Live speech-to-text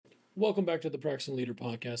Welcome back to the Practicing Leader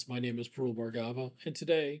podcast. My name is Parul Bhargava, and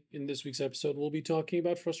today, in this week's episode, we'll be talking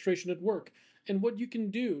about frustration at work and what you can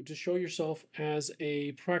do to show yourself as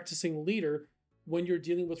a practicing leader when you're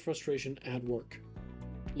dealing with frustration at work.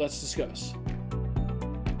 Let's discuss.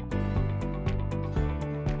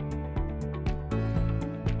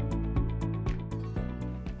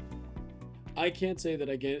 I can't say that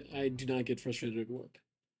I do not get frustrated at work.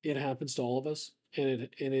 It happens to all of us, and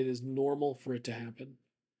it is normal for it to happen.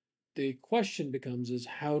 The question becomes is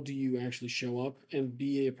how do you actually show up and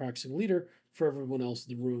be a practicing leader for everyone else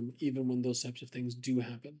in the room, even when those types of things do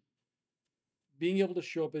happen? Being able to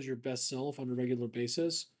show up as your best self on a regular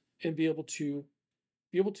basis and be able to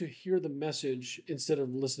hear the message instead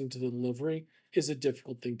of listening to the delivery is a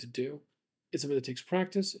difficult thing to do. It's something that takes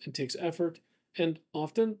practice and takes effort, and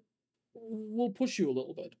often will push you a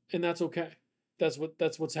little bit, and that's okay. That's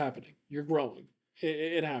what's happening. You're growing.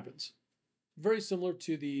 It happens. Very similar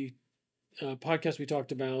to the podcast we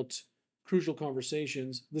talked about crucial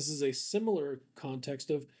conversations. This is a similar context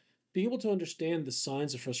of being able to understand the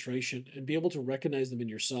signs of frustration and be able to recognize them in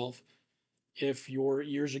yourself. If your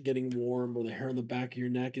ears are getting warm, or the hair on the back of your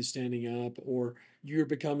neck is standing up, or you're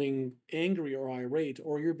becoming angry or irate,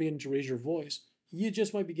 or you're beginning to raise your voice, you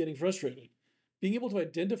just might be getting frustrated. Being able to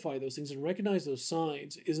identify those things and recognize those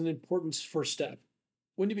signs is an important first step.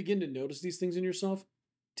 When you begin to notice these things in yourself,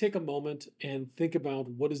 take a moment and think about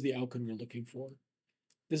what is the outcome you're looking for.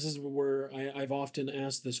 This is where I've often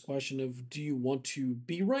asked this question of do you want to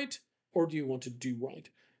be right or do you want to do right?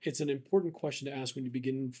 It's an important question to ask when you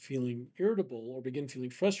begin feeling irritable or begin feeling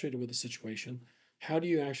frustrated with a situation. How do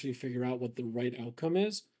you actually figure out what the right outcome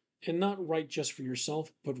is? And not right just for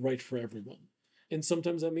yourself, but right for everyone. And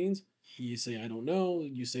sometimes that means you say, I don't know.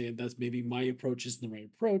 You say that's maybe my approach isn't the right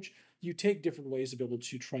approach. You take different ways to be able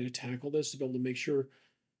to try to tackle this, to be able to make sure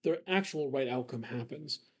the actual right outcome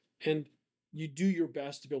happens. And you do your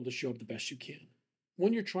best to be able to show up the best you can.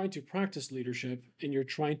 When you're trying to practice leadership and you're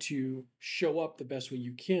trying to show up the best way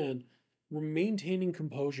you can, maintaining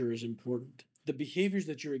composure is important. The behaviors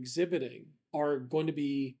that you're exhibiting are going to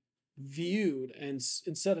be viewed and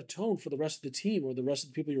set a tone for the rest of the team or the rest of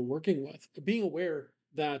the people you're working with. Being aware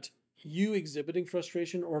that you exhibiting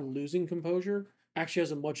frustration or losing composure actually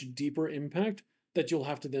has a much deeper impact that you'll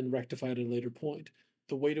have to then rectify at a later point.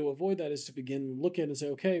 The way to avoid that is to begin looking and say,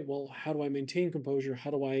 okay, well, how do I maintain composure?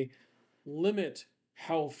 How do I limit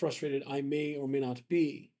how frustrated I may or may not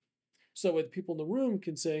be? So that people in the room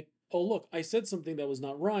can say, oh, look, I said something that was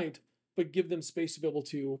not right, but give them space to be able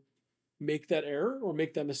to make that error or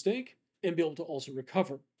make that mistake and be able to also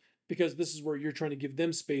recover. Because this is where you're trying to give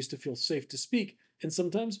them space to feel safe to speak. And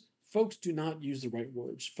sometimes folks do not use the right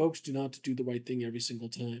words. Folks do not do the right thing every single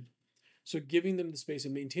time. So giving them the space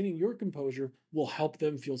and maintaining your composure will help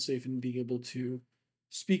them feel safe in being able to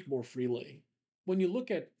speak more freely. When you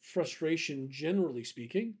look at frustration, generally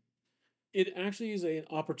speaking, it actually is an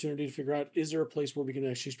opportunity to figure out, is there a place where we can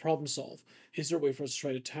actually problem solve? Is there a way for us to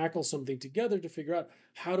try to tackle something together to figure out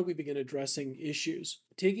how do we begin addressing issues?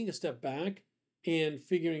 Taking a step back and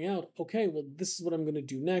figuring out, okay, well, this is what I'm going to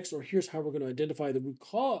do next, or here's how we're going to identify the root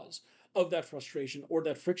cause of that frustration or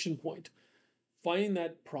that friction point. Finding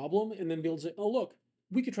that problem and then be able to say, oh, look,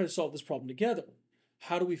 we could try to solve this problem together.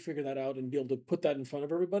 How do we figure that out and be able to put that in front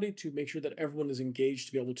of everybody to make sure that everyone is engaged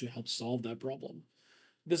to be able to help solve that problem?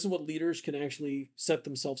 This is what leaders can actually set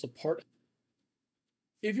themselves apart.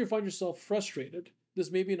 If you find yourself frustrated, this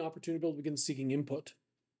may be an opportunity to be able to begin seeking input.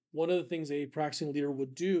 One of the things a practicing leader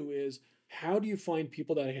would do is how do you find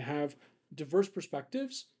people that have diverse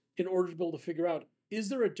perspectives in order to be able to figure out, is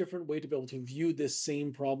there a different way to be able to view this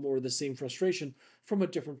same problem or the same frustration from a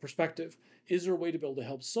different perspective? Is there a way to be able to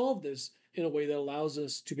help solve this in a way that allows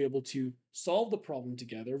us to be able to solve the problem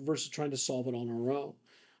together versus trying to solve it on our own?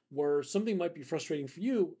 Where something might be frustrating for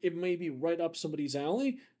you, it may be right up somebody's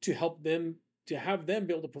alley to help them, to have them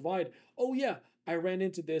be able to provide, oh yeah, I ran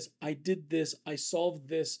into this, I did this, I solved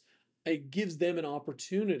this. It gives them an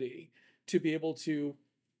opportunity to be able to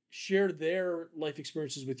share their life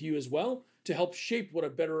experiences with you as well to help shape what a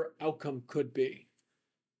better outcome could be.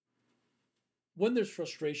 When there's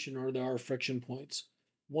frustration or there are friction points,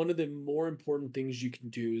 one of the more important things you can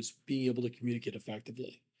do is being able to communicate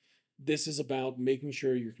effectively. This is about making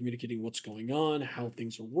sure you're communicating what's going on, how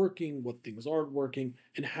things are working, what things aren't working,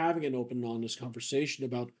 and having an open and honest conversation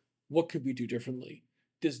about what could we do differently.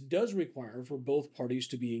 This does require for both parties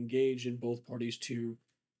to be engaged and both parties to,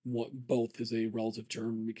 what both is a relative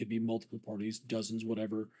term. It could be multiple parties, dozens,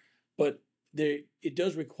 whatever. But it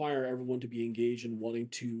does require everyone to be engaged in wanting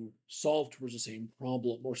to solve towards the same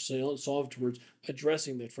problem or solve towards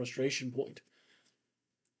addressing that frustration point.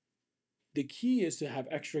 The key is to have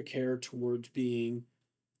extra care towards being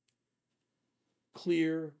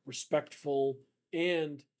clear, respectful,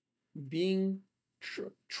 and being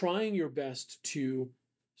trying your best to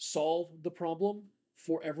solve the problem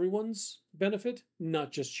for everyone's benefit,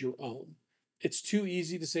 not just your own. It's too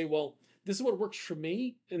easy to say, well, this is what works for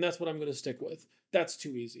me, and that's what I'm going to stick with. That's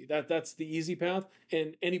too easy. That's the easy path,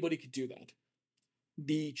 and anybody could do that.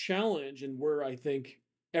 The challenge, and where I think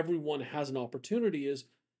everyone has an opportunity, is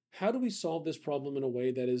how do we solve this problem in a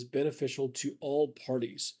way that is beneficial to all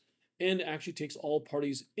parties and actually takes all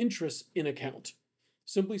parties' interests in account?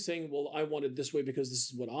 Simply saying, well, I want it this way because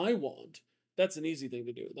this is what I want, that's an easy thing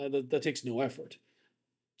to do. That takes no effort.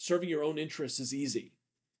 Serving your own interests is easy.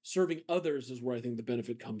 Serving others is where I think the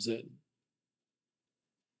benefit comes in.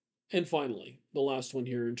 And finally, the last one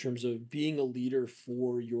here in terms of being a leader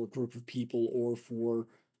for your group of people or for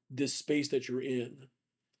this space that you're in,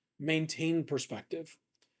 maintain perspective.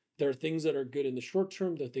 There are things that are good in the short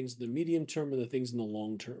term, there are things in the medium term, and the things in the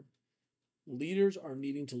long term. Leaders are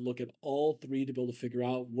needing to look at all three to be able to figure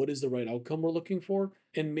out what is the right outcome we're looking for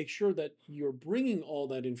and make sure that you're bringing all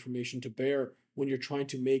that information to bear when you're trying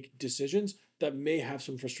to make decisions that may have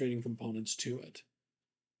some frustrating components to it.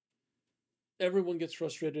 Everyone gets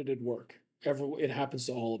frustrated at work. It happens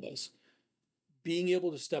to all of us. Being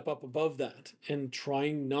able to step up above that and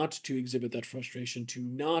trying not to exhibit that frustration, to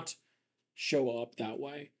not show up that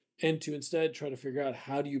way, and to instead try to figure out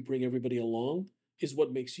how do you bring everybody along is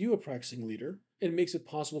what makes you a practicing leader and makes it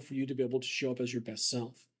possible for you to be able to show up as your best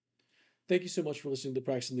self. Thank you so much for listening to the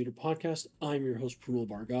Practicing Leader podcast. I'm your host, Parul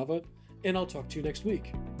Bhargava, and I'll talk to you next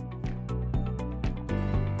week.